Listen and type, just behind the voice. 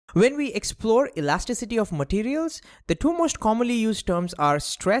When we explore elasticity of materials, the two most commonly used terms are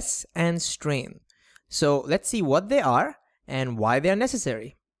stress and strain. So let's see what they are and why they are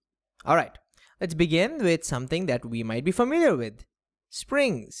necessary. All right, let's begin with something that we might be familiar with: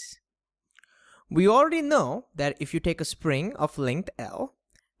 springs. We already know that if you take a spring of length L,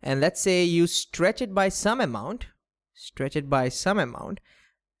 and let's say you stretch it by some amount,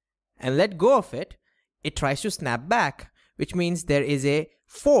 and let go of it, it tries to snap back, which means there is a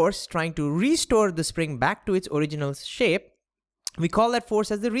force trying to restore the spring back to its original shape. We call that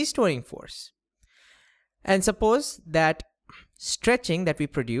force as the restoring force. And suppose that stretching that we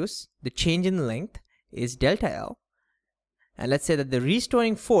produce, the change in length, is delta L. And let's say that the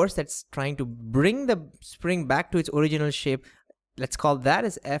restoring force that's trying to bring the spring back to its original shape, let's call that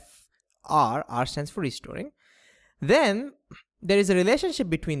as FR, R stands for restoring. Then there is a relationship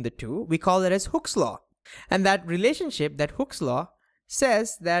between the two. We call it as Hooke's law. And that relationship, that Hooke's law,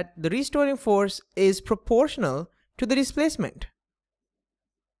 says that the restoring force is proportional to the displacement.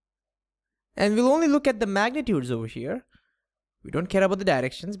 And we'll only look at the magnitudes over here. We don't care about the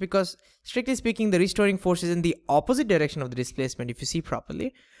directions because, strictly speaking, the restoring force is in the opposite direction of the displacement if you see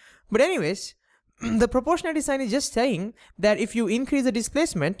properly. But anyways, the proportionality sign is just saying that if you increase the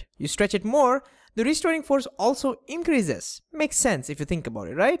displacement, you stretch it more, the restoring force also increases. Makes sense if you think about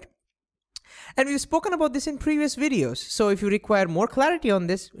it, right? And we've spoken about this in previous videos, so if you require more clarity on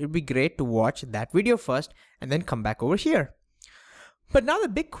this, it would be great to watch that video first and then come back over here. But now the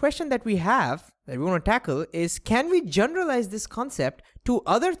big question that we have, that we want to tackle, is can we generalize this concept to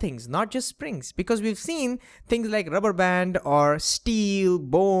other things, not just springs? Because we've seen things like rubber band or steel,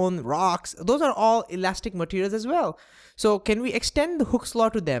 bone, rocks, those are all elastic materials as well. So can we extend the Hooke's law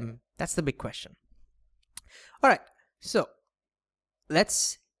to them? That's the big question. All right, so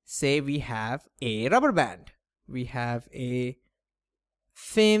let's say we have a rubber band. We have a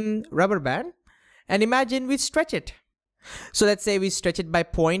thin rubber band, and imagine we stretch it. So let's say we stretch it by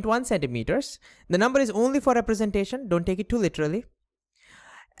 0.1 centimeters. The number is only for representation, don't take it too literally.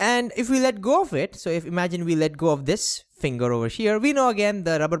 And if we let go of it, so if imagine we let go of this finger over here, we know again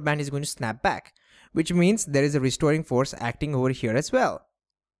the rubber band is going to snap back, which means there is a restoring force acting over here as well.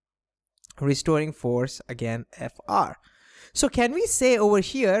 Restoring force, again, FR. So can we say over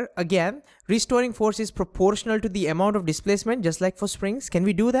here, again, restoring force is proportional to the amount of displacement, just like for springs? Can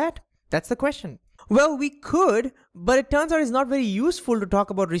we do that? That's the question. Well, we could, but it turns out it's not very useful to talk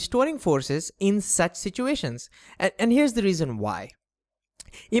about restoring forces in such situations. And here's the reason why.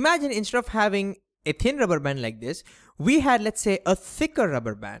 Imagine instead of having a thin rubber band like this, we had, let's say, a thicker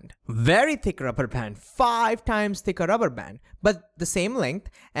rubber band, very thick rubber band, 5 times thicker rubber band, but the same length,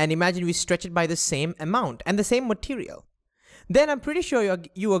 and imagine we stretch it by the same amount and the same material. Then I'm pretty sure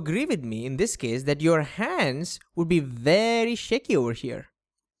you agree with me in this case that your hands would be very shaky over here.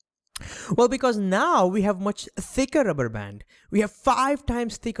 Well, because now we have much thicker rubber band. We have 5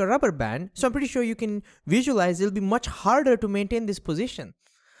 times thicker rubber band, so I'm pretty sure you can visualize it'll be much harder to maintain this position.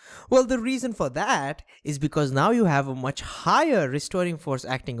 Well, the reason for that is because now you have a much higher restoring force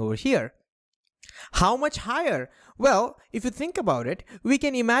acting over here. How much higher? Well, if you think about it, we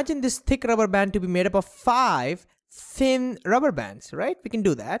can imagine this thick rubber band to be made up of 5 thin rubber bands, right? We can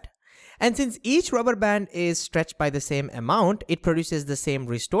do that. And since each rubber band is stretched by the same amount, it produces the same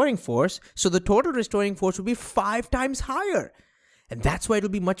restoring force. So the total restoring force will be 5 times higher. And that's why it will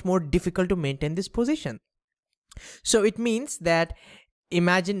be much more difficult to maintain this position. So it means that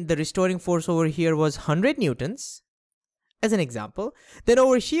imagine the restoring force over here was 100 newtons as an example. Then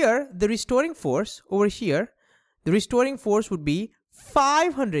over here, the restoring force over here, the restoring force would be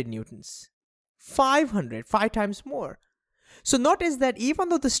 500 newtons. 500, 5 times more. So notice that even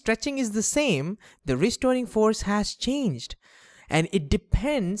though the stretching is the same, the restoring force has changed. And it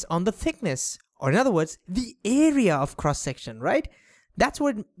depends on the thickness, or in other words, the area of cross-section, right? That's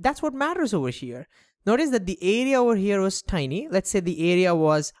what matters over here. Notice that the area over here was tiny. Let's say the area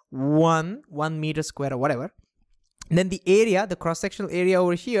was 1 meter square or whatever. Then the area, the cross-sectional area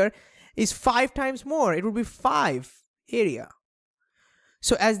over here is 5 times more. It would be 5 area.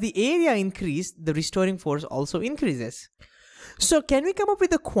 So as the area increased, the restoring force also increases. So can we come up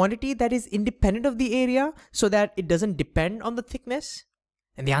with a quantity that is independent of the area so that it doesn't depend on the thickness?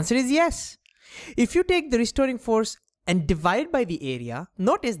 And the answer is yes. If you take the restoring force and divide by the area,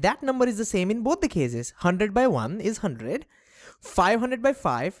 notice that number is the same in both the cases. 100 by 1 is 100. 500 by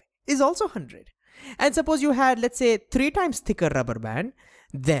 5 is also 100. And suppose you had, let's say, 3 times thicker rubber band,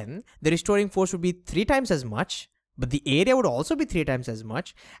 then the restoring force would be 3 times as much. But the area would also be 3 times as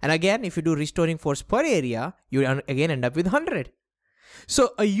much. And again, if you do restoring force per area, you again end up with 100.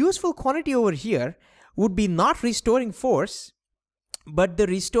 So a useful quantity over here would be not restoring force, but the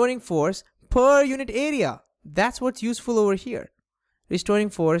restoring force per unit area. That's what's useful over here. Restoring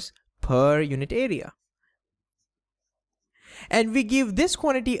force per unit area. And we give this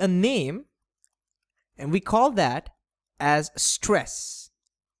quantity a name, and we call that as stress.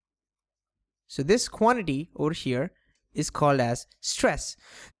 So this quantity over here is called as stress.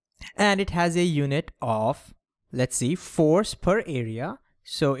 And it has a unit of, let's see, force per area.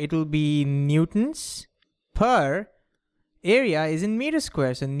 So it will be newtons per area is in meters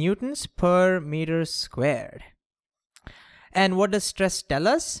squared. So newtons per meter squared. And what does stress tell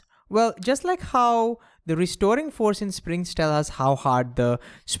us? Well, just like how the restoring force in springs tell us how hard the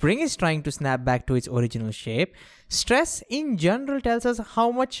spring is trying to snap back to its original shape, stress in general tells us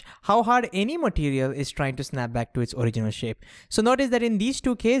how hard any material is trying to snap back to its original shape. So notice that in these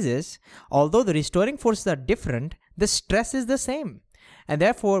two cases, although the restoring forces are different, the stress is the same. And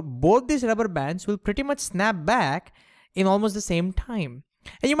therefore, both these rubber bands will pretty much snap back in almost the same time.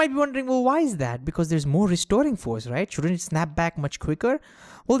 And you might be wondering, well, why is that? Because there's more restoring force, right? Shouldn't it snap back much quicker?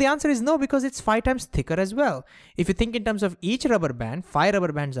 Well, the answer is no, because it's 5 times thicker as well. If you think in terms of each rubber band, 5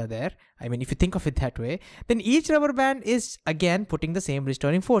 rubber bands are there. I mean, if you think of it that way, then each rubber band is again putting the same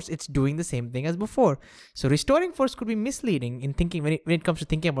restoring force. It's doing the same thing as before. So restoring force could be misleading in thinking when it comes to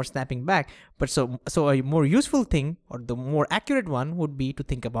thinking about snapping back. But so a more useful thing, or the more accurate one, would be to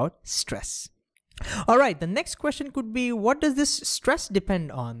think about stress. All right, the next question could be, what does this stress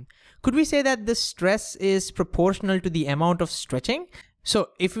depend on? Could we say that the stress is proportional to the amount of stretching? So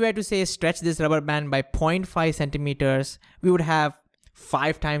if we were to say stretch this rubber band by 0.5 centimeters, we would have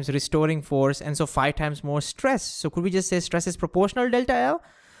 5 times restoring force, and so 5 times more stress. So could we just say stress is proportional to delta L?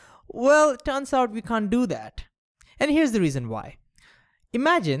 Well, it turns out we can't do that. And here's the reason why.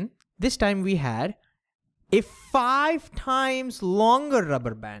 Imagine this time we had a 5 times longer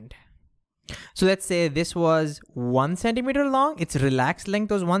rubber band. So let's say this was 1 centimeter long, its relaxed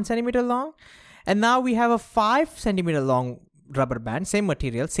length was 1 centimeter long, and now we have a 5 centimeter long rubber band, same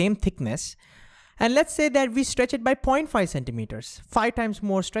material, same thickness, and let's say that we stretch it by 0.5 centimeters, 5 times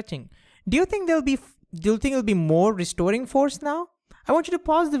more stretching. Do you think there'll be more restoring force now? I want you to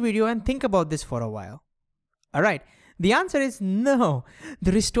pause the video and think about this for a while. All right, the answer is no.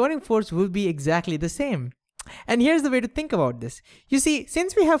 The restoring force will be exactly the same. And here's the way to think about this. You see,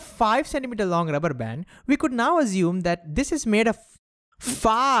 since we have 5 centimeter long rubber band, we could now assume that this is made of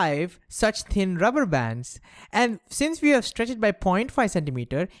 5 such thin rubber bands. And since we have stretched it by 0.5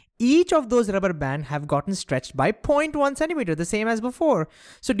 centimeter, each of those rubber bands have gotten stretched by 0.1 centimeter, the same as before.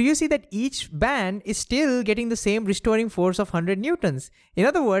 So do you see that each band is still getting the same restoring force of 100 newtons? In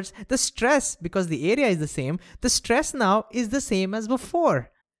other words, the stress, because the area is the same, the stress now is the same as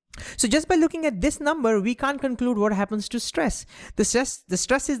before. So just by looking at this number, we can't conclude what happens to stress. The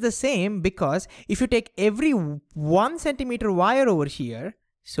stress is the same because if you take every 1 centimeter wire over here,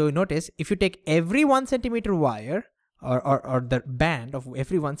 so notice if you take every 1 centimeter wire or the band of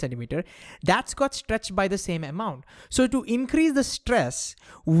every 1 centimeter, that's got stretched by the same amount. So to increase the stress,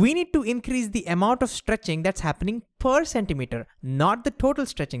 we need to increase the amount of stretching that's happening per centimeter, not the total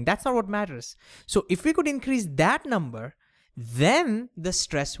stretching. That's not what matters. So if we could increase that number, then the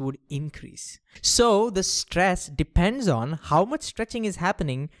stress would increase. So the stress depends on how much stretching is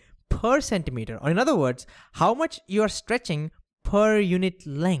happening per centimeter, or in other words, how much you are stretching per unit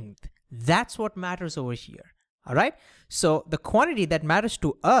length. That's what matters over here. All right. So the quantity that matters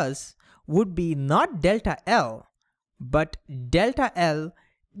to us would be not delta L, but delta L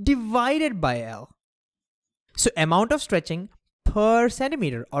divided by L. So amount of stretching per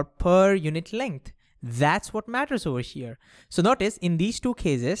centimeter or per unit length. That's what matters over here. So notice in these two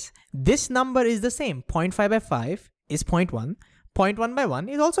cases, this number is the same. 0.5 by 5 is 0.1. 0.1 by 1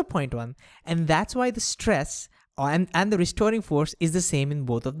 is also 0.1. And that's why the stress and the restoring force is the same in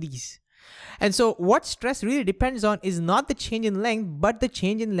both of these. And so what stress really depends on is not the change in length, but the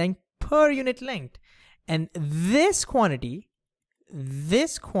change in length per unit length. And this quantity,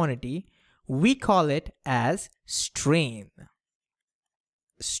 we call it as strain.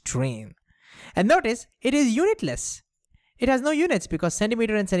 Strain. And notice it is unitless. It has no units because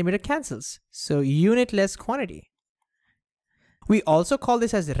centimeter and centimeter cancels. So unitless quantity. We also call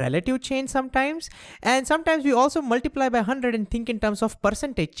this as relative change sometimes. And sometimes we also multiply by 100 and think in terms of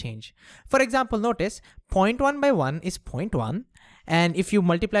percentage change. For example, notice 0.1 by 1 is 0.1. And if you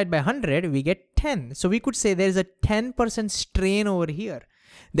multiply it by 100, we get 10. So we could say there's a 10% strain over here.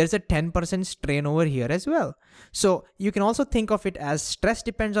 There's a 10% strain over here as well. So you can also think of it as stress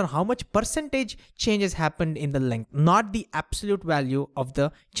depends on how much percentage changes happened in the length, not the absolute value of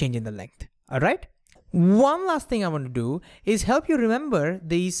the change in the length. All right. One last thing I want to do is help you remember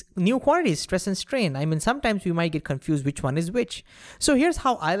these new quantities, stress and strain. I mean, sometimes we might get confused which one is which. So here's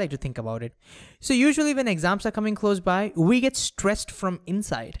how I like to think about it. So usually when exams are coming close by, we get stressed from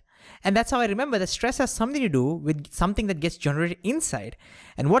inside. And that's how I remember that stress has something to do with something that gets generated inside.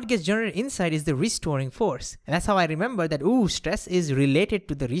 And what gets generated inside is the restoring force. And that's how I remember that, stress is related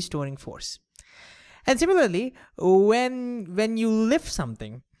to the restoring force. And similarly, when you lift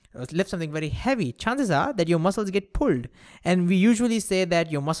something very heavy, chances are that your muscles get pulled. And we usually say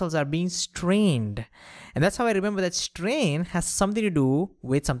that your muscles are being strained. And that's how I remember that strain has something to do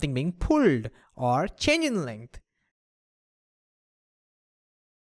with something being pulled or change in length.